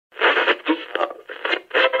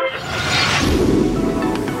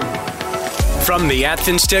From the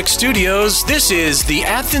Athens Tech Studios, this is the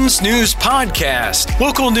Athens News Podcast.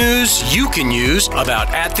 Local news you can use about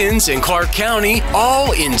Athens and Clark County,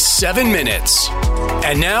 all in 7 minutes.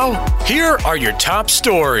 And now, here are your top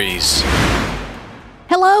stories.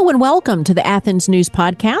 Hello and welcome to the Athens News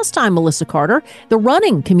Podcast. I'm Melissa Carter. The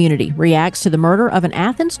running community reacts to the murder of an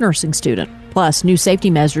Athens nursing student. Plus, new safety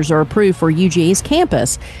measures are approved for UGA's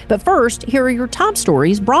campus. But first, here are your top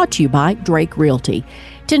stories brought to you by Drake Realty.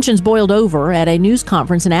 Tensions boiled over at a news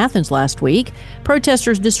conference in Athens last week.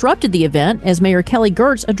 Protesters disrupted the event as Mayor Kelly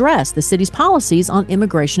Girtz addressed the city's policies on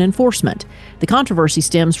immigration enforcement. The controversy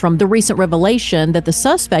stems from the recent revelation that the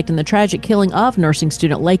suspect in the tragic killing of nursing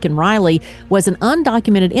student Laken Riley was an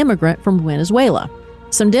undocumented immigrant from Venezuela.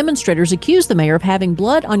 Some demonstrators accused the mayor of having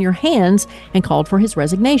blood on your hands and called for his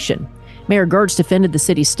resignation. Mayor Girtz defended the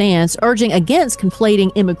city's stance, urging against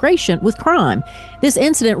conflating immigration with crime. This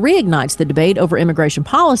incident reignites the debate over immigration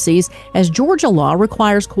policies as Georgia law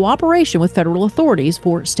requires cooperation with federal authorities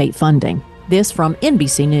for state funding. This from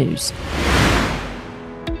NBC News.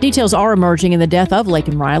 Details are emerging in the death of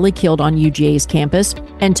Laken Riley, killed on UGA's campus.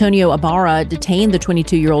 Antonio Ibarra detained the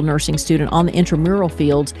 22-year-old nursing student on the intramural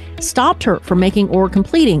fields, stopped her from making or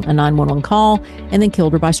completing a 911 call, and then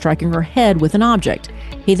killed her by striking her head with an object.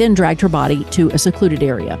 He then dragged her body to a secluded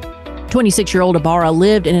area. 26-year-old Ibarra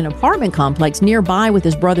lived in an apartment complex nearby with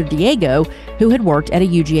his brother Diego, who had worked at a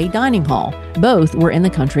UGA dining hall. Both were in the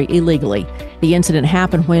country illegally. The incident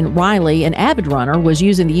happened when Riley, an avid runner, was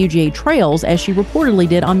using the UGA trails as she reportedly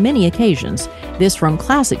did on many occasions. This from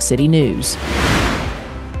Classic City News.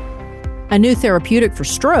 A new therapeutic for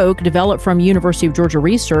stroke developed from University of Georgia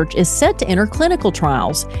research is set to enter clinical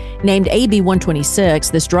trials. Named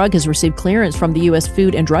AB-126, this drug has received clearance from the U.S.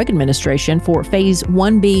 Food and Drug Administration for Phase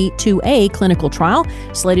 1b/2a clinical trial,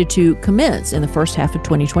 slated to commence in the first half of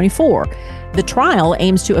 2024. The trial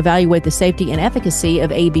aims to evaluate the safety and efficacy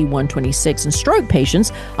of AB-126 in stroke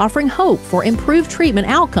patients, offering hope for improved treatment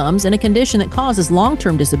outcomes in a condition that causes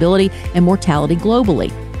long-term disability and mortality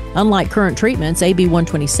globally. Unlike current treatments,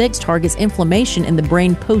 AB-126 targets inflammation in the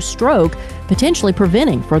brain post-stroke, potentially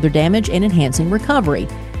preventing further damage and enhancing recovery.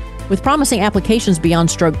 With promising applications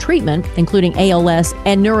beyond stroke treatment, including ALS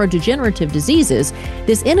and neurodegenerative diseases,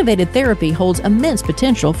 this innovative therapy holds immense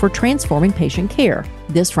potential for transforming patient care.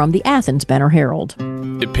 This from the Athens Banner-Herald.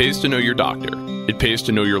 It pays to know your doctor. It pays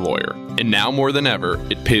to know your lawyer. And now more than ever,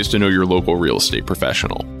 it pays to know your local real estate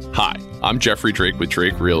professional. Hi, I'm Jeffrey Drake with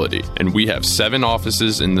Drake Realty, and we have 7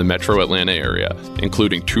 offices in the metro Atlanta area,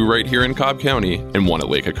 including 2 right here in Cobb County and 1 at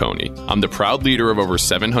Lake Oconee. I'm the proud leader of over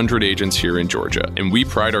 700 agents here in Georgia, and we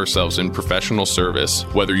pride ourselves in professional service,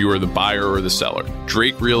 whether you are the buyer or the seller.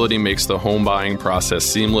 Drake Realty makes the home buying process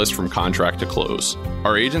seamless from contract to close.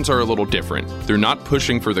 Our agents are a little different. They're not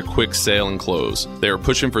pushing for the quick sale and close. They are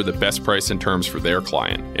pushing for the best price and terms for their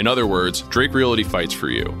client. In other words, Drake Realty fights for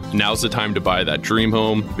you. Now's the time to buy that dream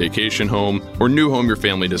home, vacation home, or new home your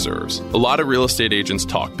family deserves. A lot of real estate agents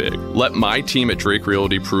talk big. Let my team at Drake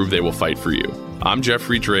Realty prove they will fight for you. I'm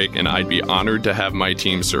Jeffrey Drake, and I'd be honored to have my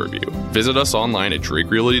team serve you. Visit us online at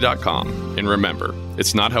drakerealty.com. And remember,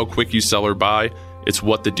 it's not how quick you sell or buy, it's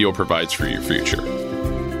what the deal provides for your future.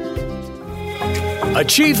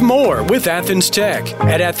 Achieve more with Athens Tech.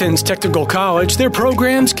 At Athens Technical College, their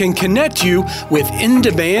programs can connect you with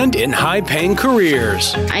in-demand and high-paying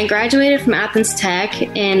careers. I graduated from Athens Tech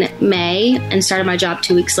in May and started my job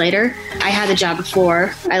 2 weeks later. I had the job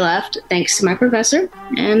before I left, thanks to my professor,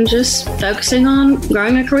 and just focusing on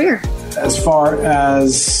growing my career. As far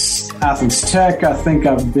as Athens Tech, I think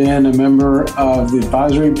I've been a member of the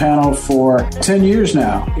advisory panel for 10 years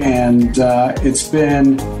now, and it's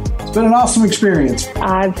been an awesome experience.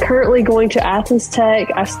 I'm currently going to Athens Tech.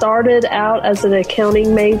 I started out as an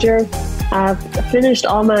accounting major. I've finished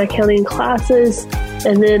all my accounting classes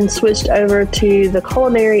and then switched over to the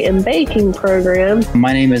culinary and baking program.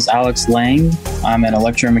 My name is Alex Lang. I'm an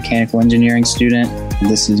electromechanical engineering student.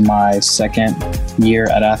 This is my second year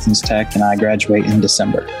at Athens Tech, and I graduate in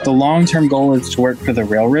December. The long-term goal is to work for the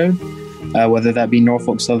railroad, whether that be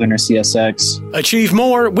Norfolk Southern or CSX. Achieve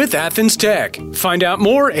more with Athens Tech. Find out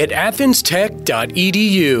more at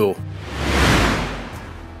athenstech.edu.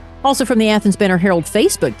 Also from the Athens Banner-Herald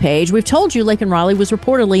Facebook page, we've told you Laken Riley was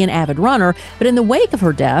reportedly an avid runner, but in the wake of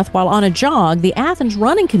her death, while on a jog, the Athens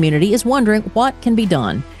running community is wondering what can be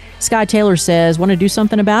done. Sky Taylor says, want to do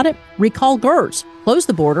something about it? Recall Girtz, close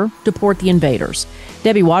the border, deport the invaders.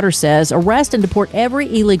 Debbie Waters says, arrest and deport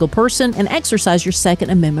every illegal person and exercise your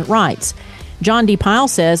Second Amendment rights. John D. Pyle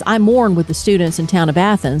says, I mourn with the students in town of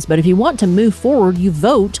Athens, but if you want to move forward, you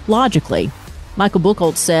vote logically. Michael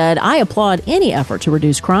Buchholz said, "I applaud any effort to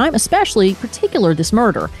reduce crime, especially particular this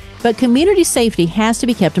murder. But community safety has to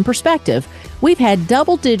be kept in perspective. We've had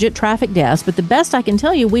double-digit traffic deaths, but the best I can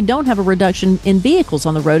tell you, we don't have a reduction in vehicles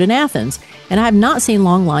on the road in Athens, and I have not seen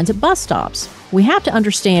long lines at bus stops. We have to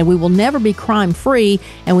understand we will never be crime-free,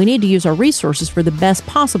 and we need to use our resources for the best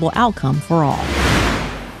possible outcome for all."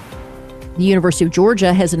 The University of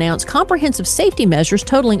Georgia has announced comprehensive safety measures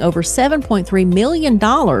totaling over $7.3 million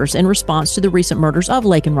in response to the recent murders of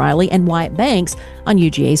Laken Riley and Wyatt Banks on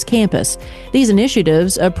UGA's campus. These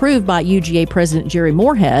initiatives, approved by UGA President Jerry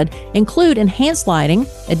Moorhead, include enhanced lighting,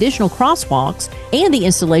 additional crosswalks, and the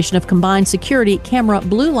installation of combined security camera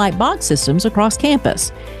blue light box systems across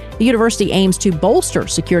campus. The university aims to bolster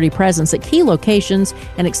security presence at key locations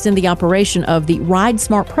and extend the operation of the Ride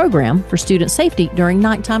Smart program for student safety during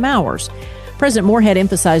nighttime hours. President Moorhead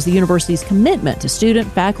emphasized the university's commitment to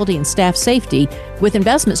student, faculty, and staff safety, with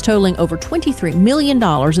investments totaling over $23 million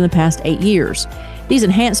in the past 8 years. These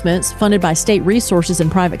enhancements, funded by state resources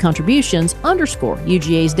and private contributions, underscore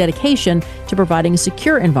UGA's dedication to providing a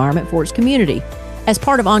secure environment for its community. As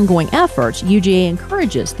part of ongoing efforts, UGA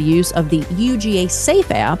encourages the use of the UGA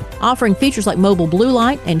Safe app, offering features like mobile blue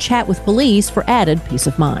light and chat with police for added peace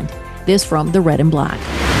of mind. This from the Red and Black.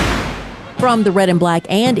 From the Red and Black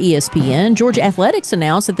and ESPN, Georgia Athletics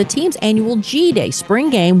announced that the team's annual G-Day spring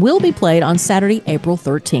game will be played on Saturday, April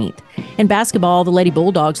 13th. In basketball, the Lady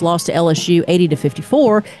Bulldogs lost to LSU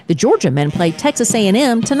 80-54. The Georgia men play Texas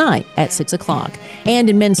A&M tonight at 6 o'clock. And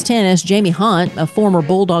in men's tennis, Jamie Hunt, a former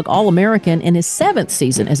Bulldog All-American in his 7th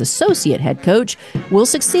season as associate head coach, will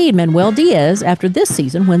succeed Manuel Diaz after this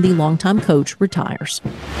season when the longtime coach retires.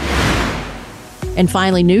 And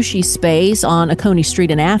finally, Nushi Space on Oconee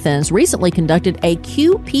Street in Athens recently conducted a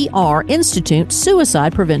QPR Institute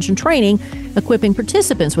suicide prevention training, equipping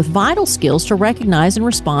participants with vital skills to recognize and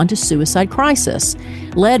respond to suicide crisis.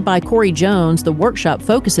 Led by Corey Jones, the workshop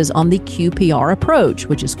focuses on the QPR approach,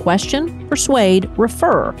 which is question, persuade,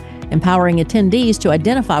 refer, empowering attendees to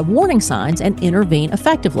identify warning signs and intervene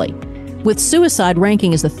effectively. With suicide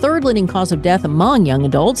ranking as the third leading cause of death among young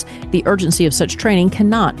adults, the urgency of such training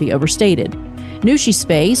cannot be overstated. Nushi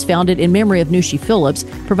Space, founded in memory of Nushi Phillips,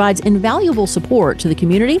 provides invaluable support to the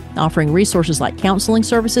community, offering resources like counseling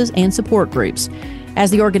services and support groups. As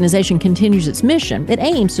the organization continues its mission, it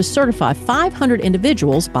aims to certify 500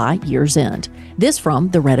 individuals by year's end. This from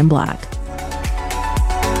the Red and Black.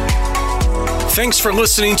 Thanks for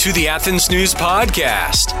listening to the Athens News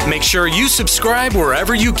Podcast. Make sure you subscribe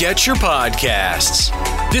wherever you get your podcasts.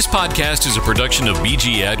 This podcast is a production of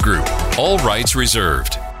BG Ad Group. All rights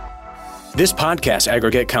reserved. This podcast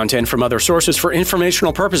aggregate content from other sources for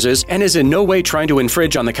informational purposes and is in no way trying to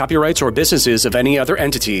infringe on the copyrights or businesses of any other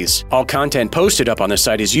entities. All content posted up on the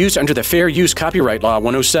site is used under the Fair Use Copyright Law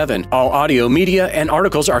 107. All audio, media, and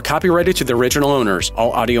articles are copyrighted to the original owners.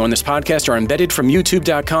 All audio on this podcast are embedded from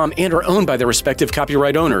YouTube.com and are owned by their respective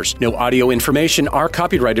copyright owners. No audio information are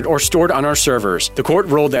copyrighted or stored on our servers. The court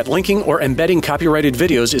ruled that linking or embedding copyrighted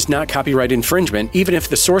videos is not copyright infringement, even if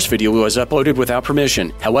the source video was uploaded without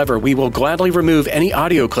permission. However, we will gladly remove any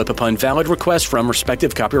audio clip upon valid request from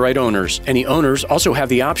respective copyright owners. Any owners also have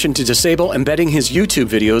the option to disable embedding his YouTube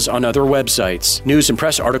videos on other websites. News and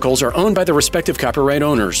press articles are owned by the respective copyright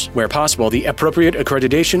owners. Where possible, the appropriate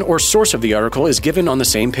accreditation or source of the article is given on the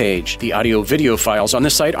same page. The audio-video files on the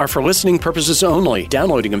site are for listening purposes only.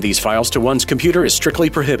 Downloading of these files to one's computer is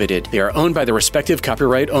strictly prohibited. They are owned by the respective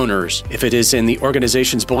copyright owners. If it is in the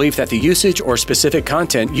organization's belief that the usage or specific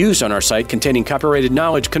content used on our site containing copyrighted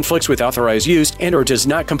knowledge conflicts with authorized use and or does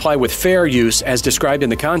not comply with fair use as described in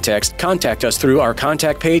the context, contact us through our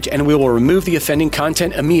contact page and we will remove the offending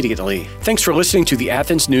content immediately. Thanks for listening to the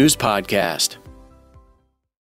Athens News Podcast.